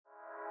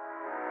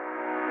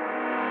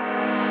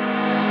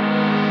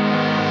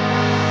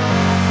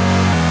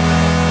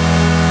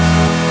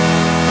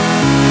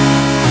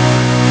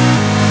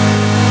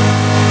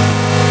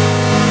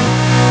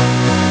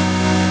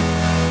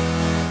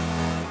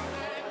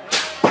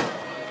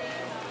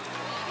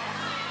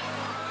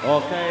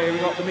Okay, we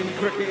got the mini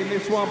cricket in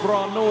this one.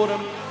 Brian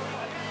Norden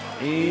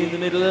in the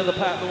middle of the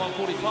pack, the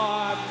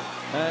 145.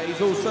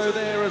 He's also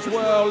there as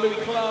well, Louis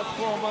Clark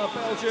from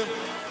Belgium.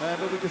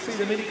 But we can see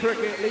the mini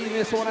cricket leading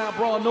this one out,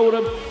 Brian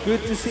Norden.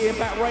 Good to see him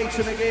back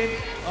racing again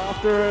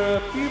after a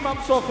few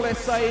months off,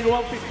 let's say, in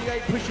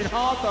 158, pushing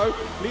hard though.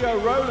 Leo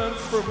Rowlands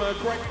from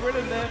Great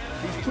Britain there.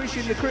 He's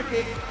pushing the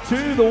cricket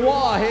to the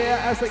wire here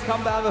as they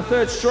come down the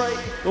third straight.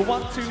 The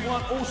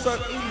 1-2-1 also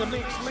in the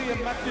mix. Liam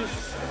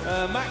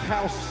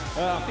Mackhouse,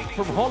 I think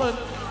from Holland,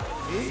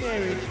 in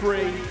there in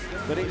 3,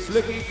 but it's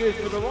looking good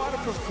for the rider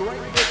from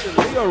Great Britain.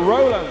 Leo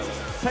Rowlands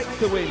takes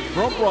the win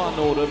from Brian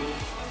Norden.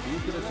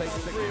 He's going to take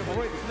the 3 of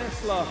Rick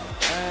Nestler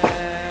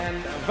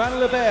and Van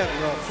Leberg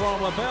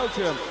from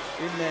Belgium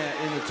in there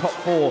in the top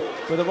 4.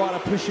 With the rider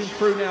pushing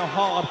through now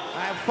hard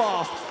and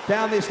fast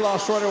down this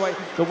last straightaway,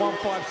 the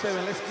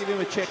 157. Let's give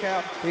him a check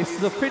out. It's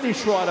the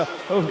Finnish rider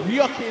of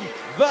Joachim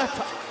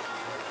Verta.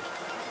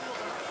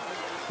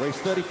 Race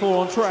 34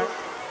 on track.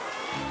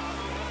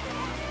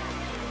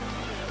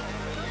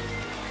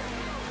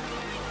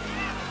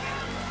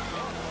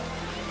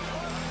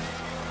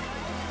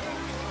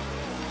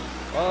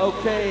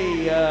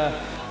 Okay,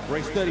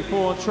 race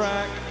 34 on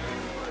track.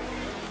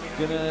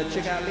 Gonna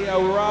check out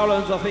Leo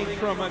Rowlands, I think,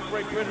 from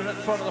Great Britain at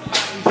the front of the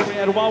pack. He's already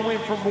had 1 win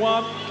from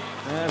 1.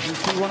 As we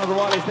see one of the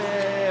riders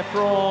there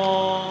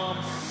from...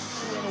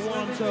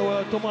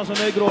 So Thomas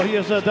Negro, he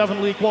is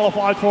definitely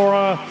qualified for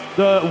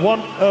the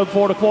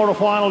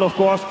quarterfinal, of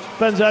course.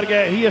 Ben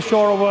Zerge, he is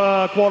sure of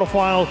a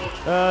quarterfinal.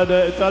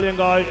 The Italian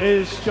guy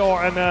is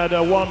sure, and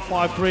the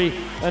 153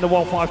 and the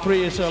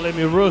 153 is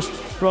Lemmy Rust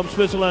from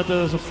Switzerland.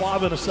 There's a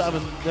 5 and a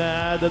 7.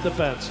 That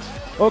depends.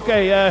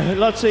 Okay,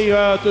 let's see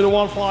to the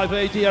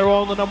 158 here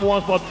on the number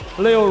 1 spot.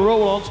 Leo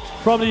Rowlands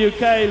from the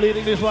UK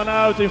leading this one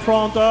out in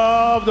front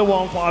of the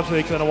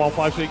 156. And the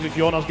 156 is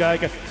Jonas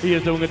Geiger. He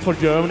is doing it for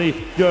Germany.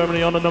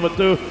 Germany on the number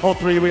 2. On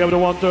 3 we have the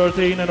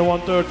 113, and the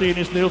 113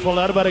 is Niels van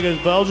Ledderberg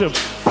against Belgium.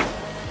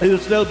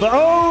 It's still,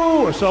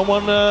 oh,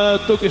 someone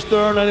took his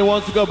turn and he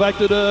wants to go back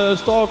to the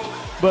start.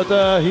 But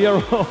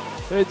here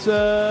it's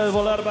van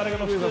Ledderberg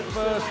on the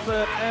first,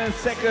 third and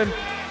second.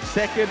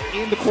 Second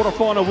in the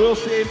quarterfinal. We'll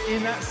see him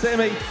in that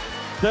semi.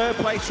 Third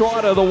place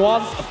rider, the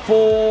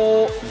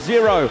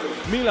 140.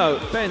 Milo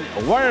Ben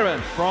Weirman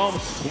from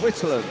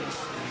Switzerland.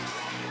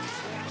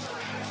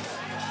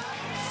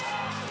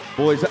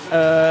 Boys,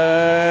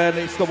 and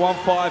it's the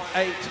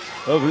 158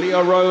 of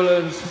Leo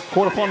Rowlands.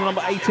 Quarterfinal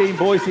number 18,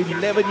 boys,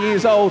 11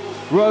 years old.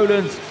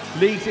 Rowlands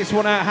leads this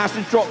one out,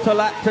 hasn't dropped a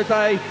lap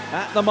today.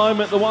 At the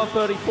moment, the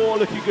 134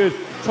 looking good.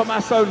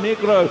 Tommaso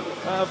Negro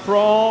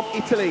from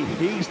Italy,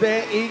 he's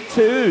there in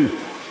 2.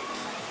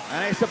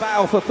 And it's a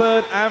battle for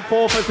 3rd and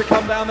 4th as they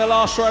come down the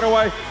last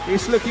straightaway.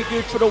 It's looking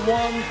good for the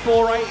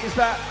 148, is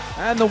that?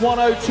 And the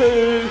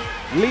 102,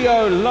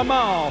 Leo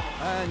Lamar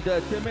and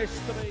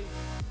Dimitri.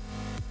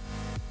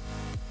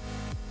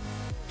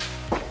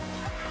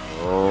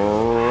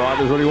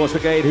 Riders really wants to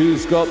gauge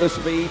who's got the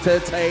speed to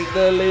take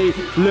the lead.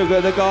 Look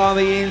at the guy on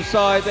the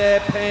inside there,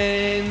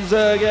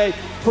 Penzergate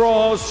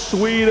from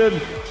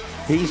Sweden.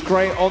 He's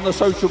great on the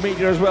social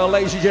media as well.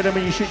 Ladies and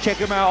gentlemen, you should check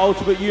him out.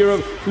 Ultimate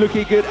Europe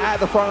looking good at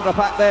the front of the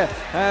pack there.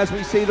 As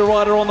we see the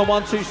rider on the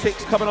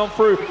 126 coming on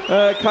through,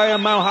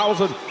 Kajan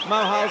Malhausen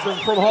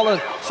from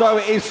Holland. So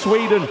it is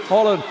Sweden,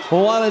 Holland,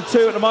 1 and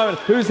 2 at the moment.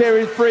 Who's there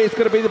in 3? It's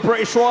going to be the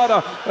British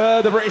rider.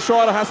 The British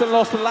rider hasn't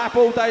lost a lap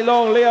all day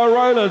long, Leo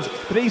Rowlands,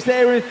 but he's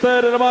there in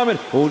 3rd at the moment.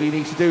 All he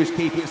needs to do is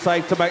keep it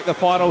safe to make the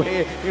final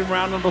here in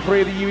round number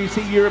 3 of the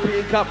UEC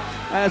European Cup.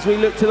 As we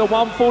look to the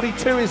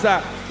 142, is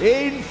that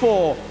in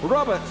 4,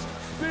 Roberts,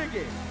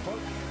 Spiggy.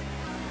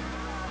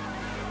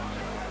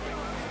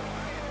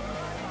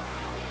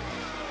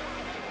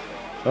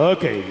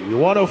 Okay,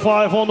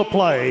 105 on the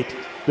plate.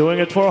 Doing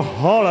it for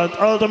Holland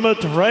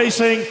Ultimate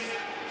Racing.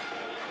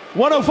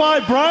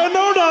 105, Brian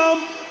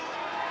Norden.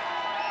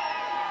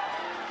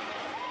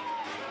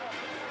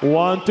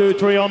 1, 2,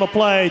 3 on the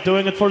plate.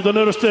 Doing it for the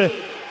Nurste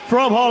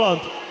from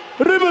Holland,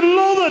 Ruben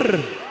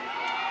Lodder.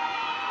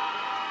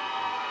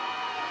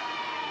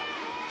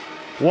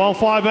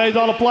 158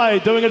 on the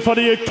plate. Doing it for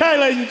the UK,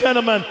 ladies and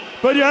gentlemen.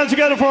 Put your hands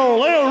together for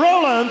Leo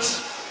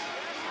Rowlands.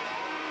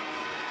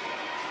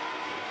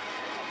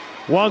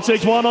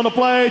 161 on the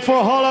plate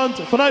for Holland.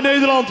 Vanuit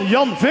Nederland,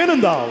 Jan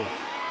Vinnendaal.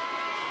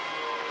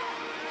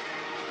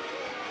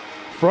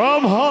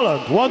 From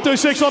Holland,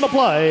 126 on the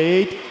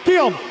plate,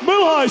 Kian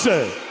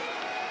Mulhuizen.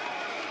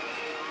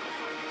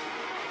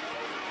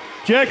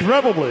 Czech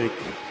Republic,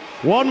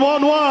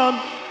 111,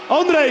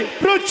 Andrei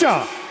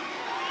Prucha.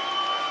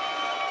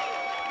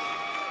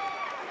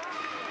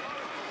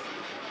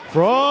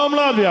 From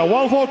Latvia,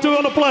 142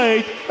 on the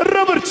plate,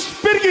 Robert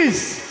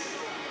Spirkis.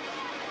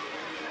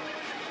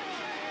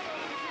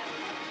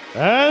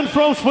 And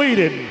from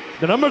Sweden,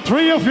 the number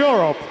 3 of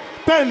Europe,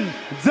 Ben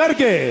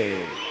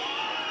Zerge.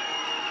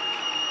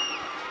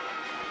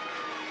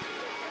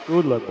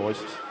 Good luck,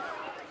 boys.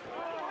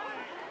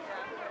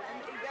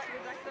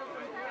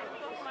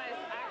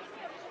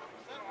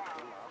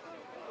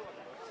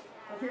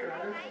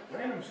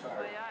 Random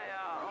start.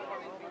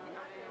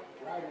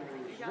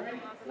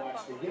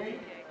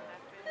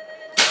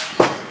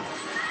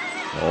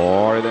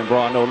 Oh, and then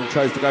Brian Norton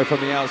chose to go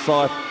from the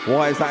outside.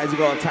 Why is that? Has he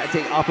got a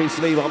tactic up his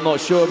sleeve? I'm not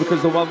sure,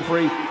 because the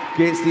 1-3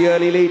 gets the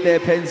early lead there.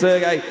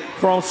 Penzerge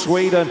from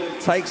Sweden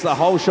takes the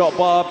whole shot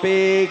by a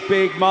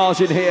big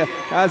margin here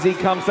as he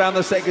comes down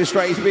the second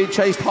straight. He's being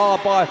chased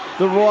hard by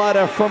the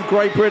rider from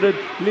Great Britain,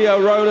 Leo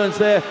Rowlands,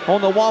 there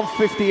on the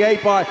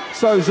 158 by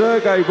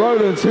Zolder.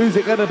 Rowlands, who's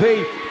it going to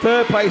be?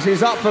 Third place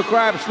is up for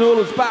grabs.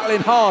 Norland's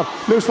battling hard.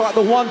 Looks like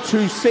the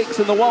 126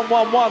 and the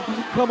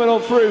 111 coming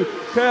on through.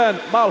 Kern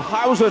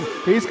Mulhausen,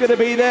 he's going to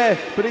be there,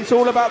 but it's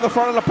all about the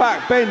front of the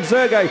pack. Ben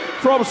Zerge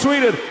from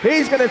Sweden,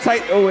 he's going to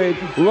take the win.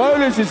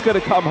 Rowlands is going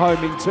to come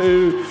home in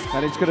 2,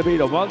 and it's going to be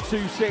the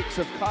 126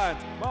 of Kern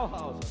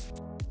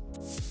Mulhausen.